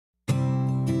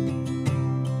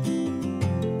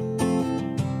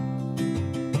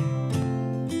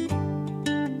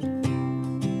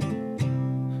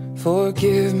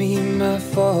Forgive me my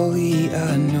folly,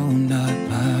 I know not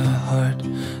my heart.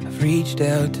 I've reached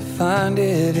out to find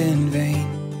it in vain.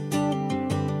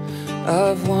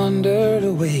 I've wandered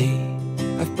away,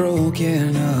 I've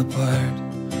broken apart,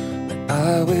 but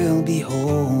I will be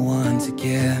whole once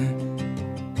again.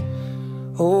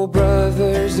 Oh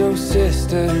brothers, oh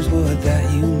sisters, would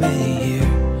that you may hear,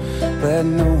 let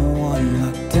no one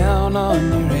look down on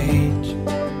your age.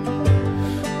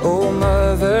 Oh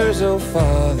mothers, oh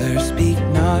fathers, speak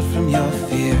not from your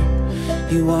fear.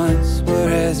 You once were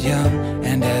as young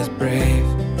and as brave.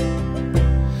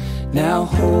 Now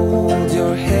hold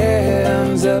your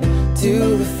hands up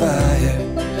to the fire,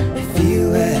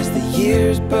 feel as the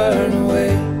years burn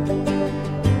away.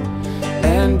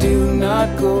 And do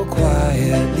not go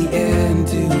quietly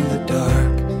into the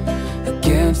dark.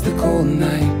 Against the cold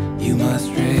night you must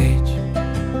rage.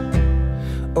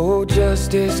 Oh,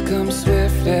 justice comes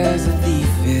swift as a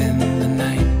thief in the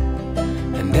night,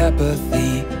 and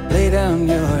apathy, lay down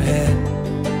your head.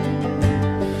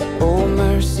 Oh,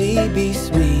 mercy, be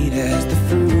sweet as the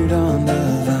fruit on the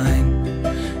vine,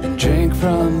 and drink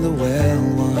from the well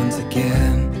once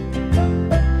again.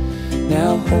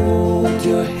 Now hold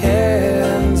your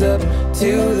hands up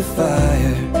to the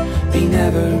fire, be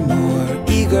never more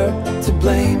eager to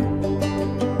blame.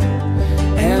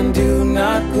 And do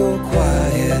not go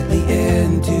quietly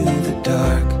into the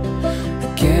dark.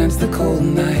 Against the cold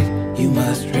night you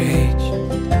must rage.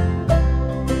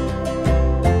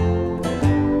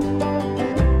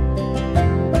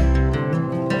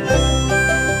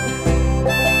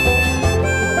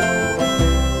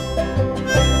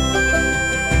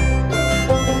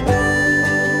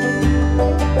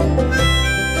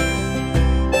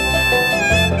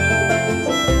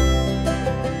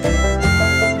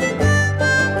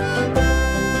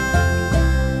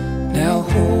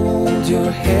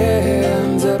 Your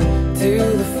hands up to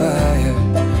the fire,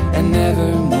 and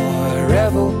nevermore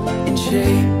revel in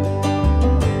shame.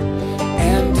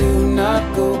 And do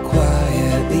not go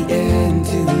quietly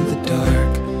into the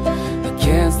dark.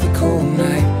 Against the cold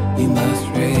night you must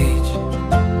rage.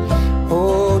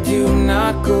 Oh, do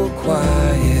not go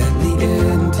quietly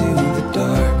into the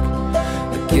dark.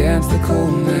 Against the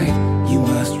cold